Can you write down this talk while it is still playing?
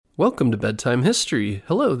Welcome to Bedtime History.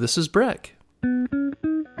 Hello, this is Breck.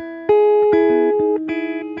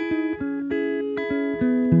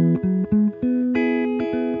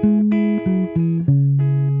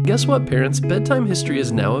 Guess what, parents? Bedtime History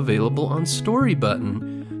is now available on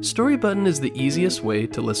Storybutton. Storybutton is the easiest way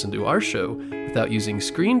to listen to our show without using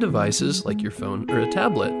screen devices like your phone or a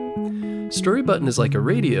tablet. Storybutton is like a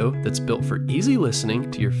radio that's built for easy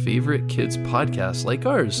listening to your favorite kids' podcasts like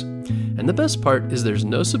ours. And the best part is there's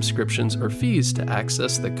no subscriptions or fees to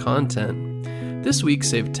access the content. This week,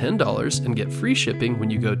 save $10 and get free shipping when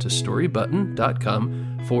you go to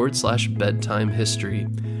storybutton.com/bedtime history.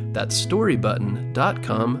 That's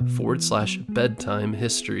storybutton.com/bedtime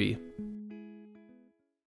history.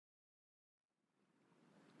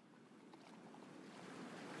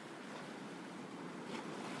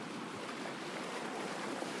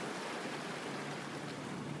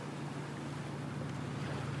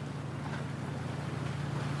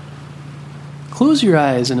 Close your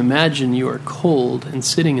eyes and imagine you are cold and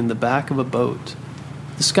sitting in the back of a boat.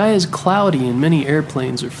 The sky is cloudy and many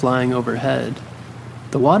airplanes are flying overhead.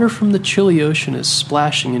 The water from the chilly ocean is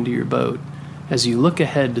splashing into your boat as you look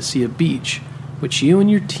ahead to see a beach which you and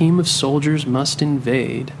your team of soldiers must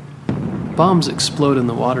invade. Bombs explode in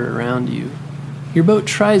the water around you. Your boat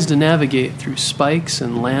tries to navigate through spikes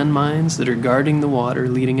and landmines that are guarding the water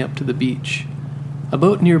leading up to the beach. A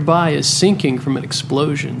boat nearby is sinking from an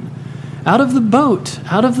explosion. "Out of the boat!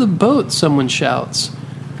 Out of the boat!" someone shouts.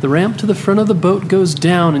 The ramp to the front of the boat goes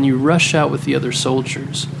down and you rush out with the other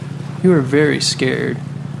soldiers. You are very scared,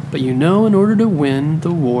 but you know in order to win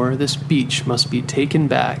the war, this beach must be taken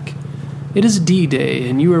back. It is D-Day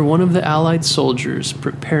and you are one of the Allied soldiers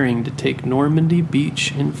preparing to take Normandy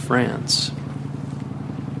Beach in France.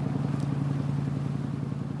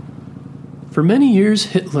 For many years,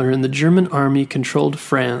 Hitler and the German army controlled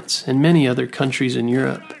France and many other countries in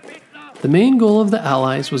Europe. The main goal of the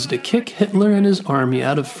Allies was to kick Hitler and his army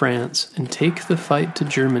out of France and take the fight to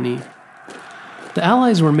Germany. The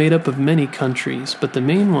Allies were made up of many countries, but the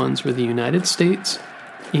main ones were the United States,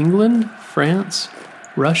 England, France,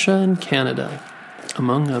 Russia, and Canada,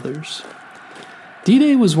 among others.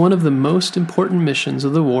 D-Day was one of the most important missions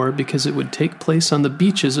of the war because it would take place on the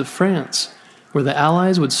beaches of France, where the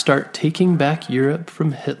Allies would start taking back Europe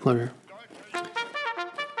from Hitler.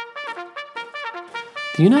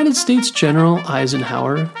 The United States General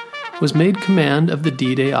Eisenhower was made command of the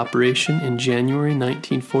D-Day operation in January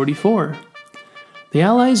 1944. The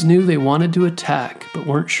Allies knew they wanted to attack, but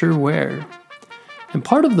weren't sure where. And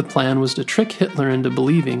part of the plan was to trick Hitler into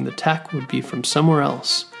believing the attack would be from somewhere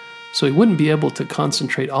else, so he wouldn't be able to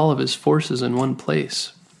concentrate all of his forces in one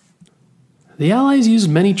place. The Allies used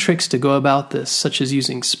many tricks to go about this, such as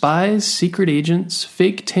using spies, secret agents,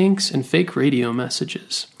 fake tanks, and fake radio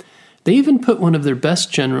messages. They even put one of their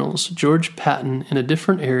best generals, George Patton, in a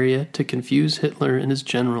different area to confuse Hitler and his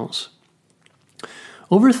generals.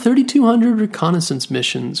 Over 3,200 reconnaissance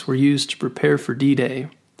missions were used to prepare for D-Day.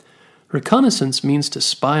 Reconnaissance means to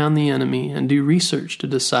spy on the enemy and do research to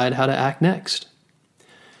decide how to act next.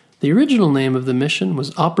 The original name of the mission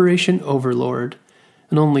was Operation Overlord,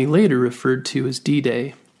 and only later referred to as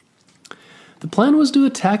D-Day. The plan was to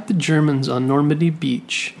attack the Germans on Normandy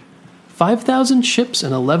Beach. 5,000 ships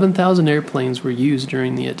and 11,000 airplanes were used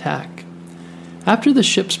during the attack. After the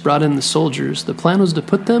ships brought in the soldiers, the plan was to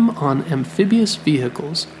put them on amphibious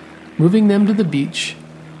vehicles, moving them to the beach,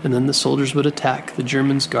 and then the soldiers would attack the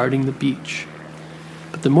Germans guarding the beach.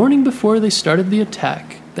 But the morning before they started the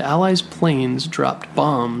attack, the Allies' planes dropped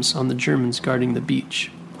bombs on the Germans guarding the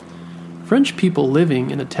beach. French people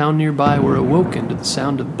living in a town nearby were awoken to the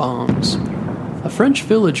sound of bombs. A French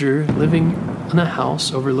villager living in a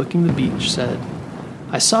house overlooking the beach said,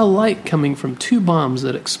 "I saw light coming from 2 bombs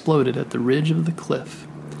that exploded at the ridge of the cliff."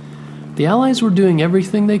 The Allies were doing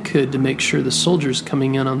everything they could to make sure the soldiers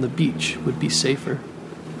coming in on the beach would be safer.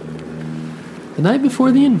 The night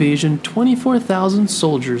before the invasion, 24,000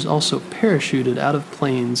 soldiers also parachuted out of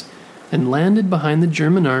planes and landed behind the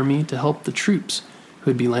German army to help the troops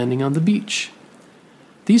who would be landing on the beach.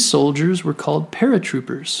 These soldiers were called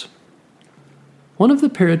paratroopers. One of the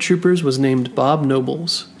paratroopers was named Bob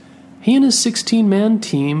Nobles. He and his 16-man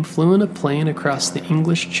team flew in a plane across the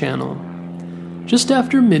English Channel. Just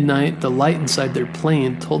after midnight, the light inside their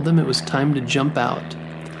plane told them it was time to jump out.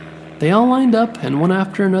 They all lined up and one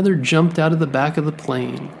after another jumped out of the back of the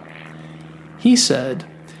plane. He said,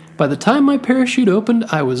 "By the time my parachute opened,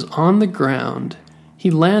 I was on the ground."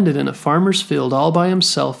 He landed in a farmer's field all by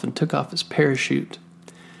himself and took off his parachute.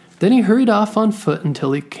 Then he hurried off on foot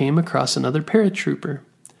until he came across another paratrooper.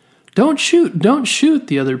 "Don't shoot, don't shoot,"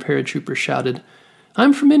 the other paratrooper shouted.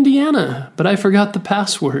 I'm from Indiana, but I forgot the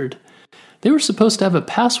password. They were supposed to have a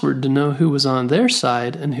password to know who was on their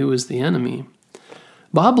side and who was the enemy.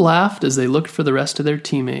 Bob laughed as they looked for the rest of their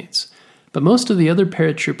teammates, but most of the other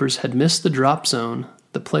paratroopers had missed the drop zone,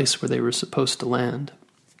 the place where they were supposed to land.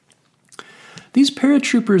 These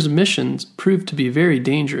paratroopers' missions proved to be very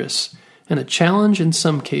dangerous, and a challenge in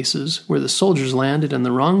some cases where the soldiers landed in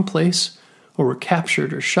the wrong place or were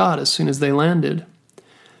captured or shot as soon as they landed.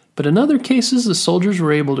 But in other cases, the soldiers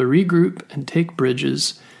were able to regroup and take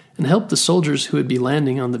bridges and help the soldiers who would be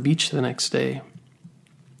landing on the beach the next day.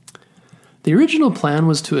 The original plan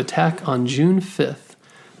was to attack on June 5th,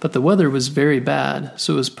 but the weather was very bad,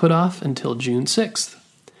 so it was put off until June 6th.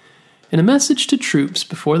 In a message to troops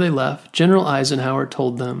before they left, General Eisenhower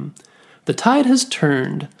told them, "The tide has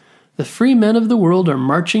turned. The free men of the world are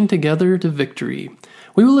marching together to victory.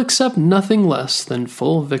 We will accept nothing less than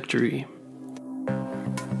full victory."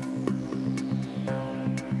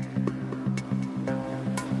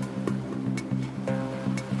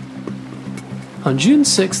 On June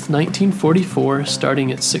 6, 1944,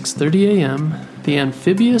 starting at 6:30 a.m., the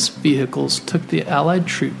amphibious vehicles took the Allied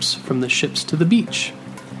troops from the ships to the beach.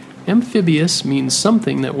 Amphibious means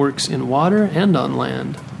something that works in water and on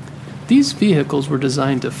land. These vehicles were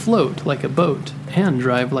designed to float like a boat and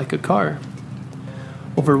drive like a car.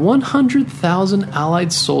 Over 100,000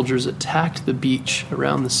 Allied soldiers attacked the beach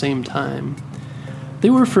around the same time. They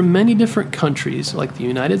were from many different countries like the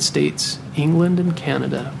United States, England, and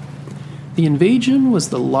Canada. The invasion was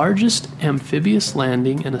the largest amphibious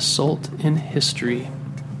landing and assault in history.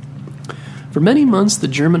 For many months, the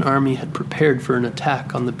German army had prepared for an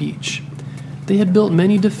attack on the beach. They had built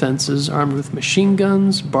many defenses armed with machine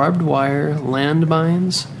guns, barbed wire,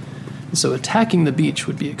 landmines, and so attacking the beach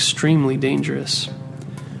would be extremely dangerous.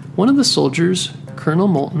 One of the soldiers, Colonel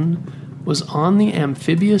Moulton, was on the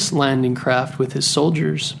amphibious landing craft with his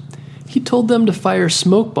soldiers. He told them to fire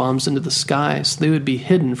smoke bombs into the sky so they would be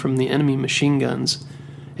hidden from the enemy machine guns.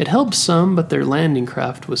 It helped some, but their landing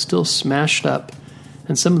craft was still smashed up,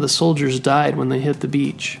 and some of the soldiers died when they hit the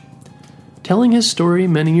beach. Telling his story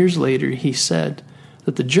many years later, he said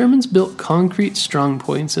that the Germans built concrete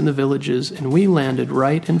strongpoints in the villages and we landed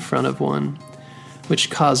right in front of one, which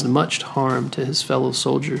caused much harm to his fellow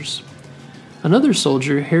soldiers. Another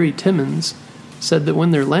soldier, Harry Timmons, said that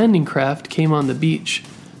when their landing craft came on the beach,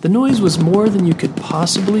 the noise was more than you could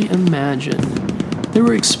possibly imagine. There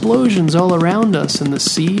were explosions all around us in the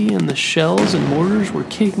sea, and the shells and mortars were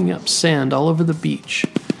kicking up sand all over the beach.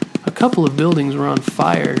 A couple of buildings were on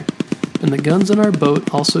fire, and the guns in our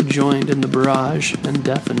boat also joined in the barrage and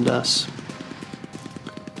deafened us.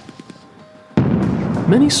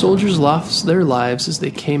 Many soldiers lost their lives as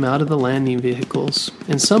they came out of the landing vehicles.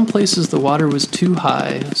 In some places the water was too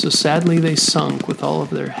high, so sadly they sunk with all of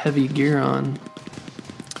their heavy gear on.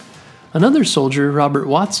 Another soldier, Robert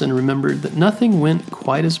Watson, remembered that nothing went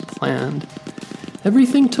quite as planned.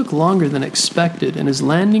 Everything took longer than expected, and his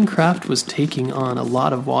landing craft was taking on a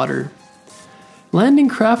lot of water. Landing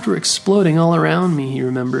craft were exploding all around me, he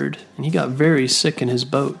remembered, and he got very sick in his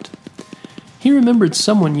boat. He remembered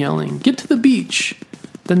someone yelling, "Get to the beach!"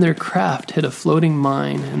 Then their craft hit a floating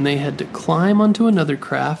mine, and they had to climb onto another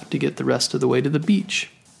craft to get the rest of the way to the beach.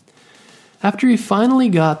 After he finally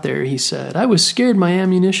got there, he said, "I was scared my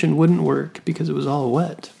ammunition wouldn't work because it was all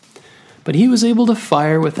wet." But he was able to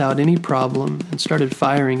fire without any problem and started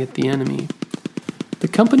firing at the enemy. The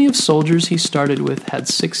company of soldiers he started with had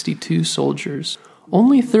 62 soldiers.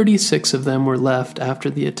 Only 36 of them were left after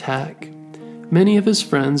the attack. Many of his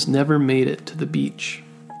friends never made it to the beach.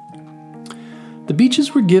 The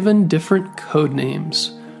beaches were given different code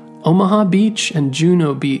names. Omaha Beach and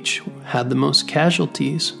Juneau Beach had the most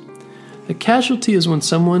casualties. A casualty is when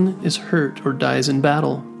someone is hurt or dies in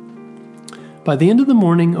battle. By the end of the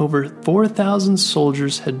morning, over 4,000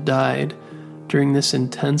 soldiers had died during this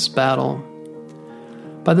intense battle.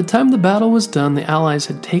 By the time the battle was done, the Allies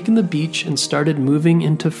had taken the beach and started moving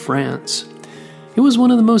into France. It was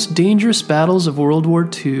one of the most dangerous battles of World War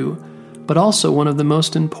II, but also one of the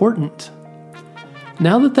most important.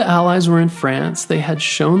 Now that the Allies were in France, they had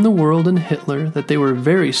shown the world and Hitler that they were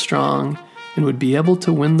very strong and would be able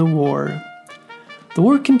to win the war. The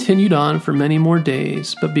war continued on for many more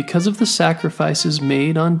days, but because of the sacrifices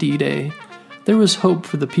made on D-Day, there was hope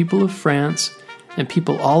for the people of France and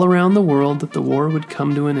people all around the world that the war would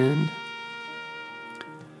come to an end.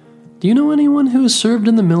 Do you know anyone who has served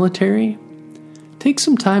in the military? Take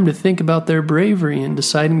some time to think about their bravery in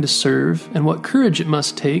deciding to serve and what courage it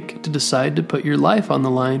must take to decide to put your life on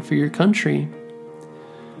the line for your country.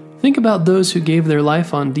 Think about those who gave their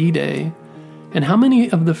life on D-Day and how many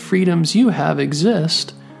of the freedoms you have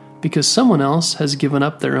exist because someone else has given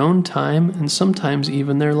up their own time and sometimes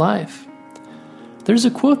even their life. There's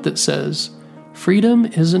a quote that says, "Freedom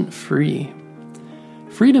isn't free."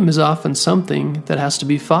 Freedom is often something that has to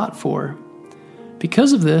be fought for.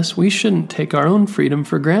 Because of this, we shouldn't take our own freedom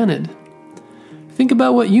for granted. Think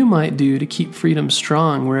about what you might do to keep freedom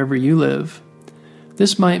strong wherever you live.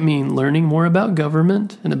 This might mean learning more about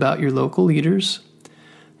government and about your local leaders.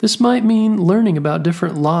 This might mean learning about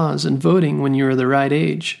different laws and voting when you are the right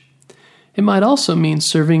age. It might also mean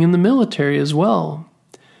serving in the military as well.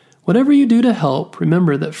 Whatever you do to help,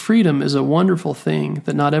 remember that freedom is a wonderful thing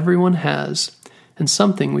that not everyone has, and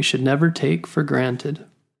something we should never take for granted.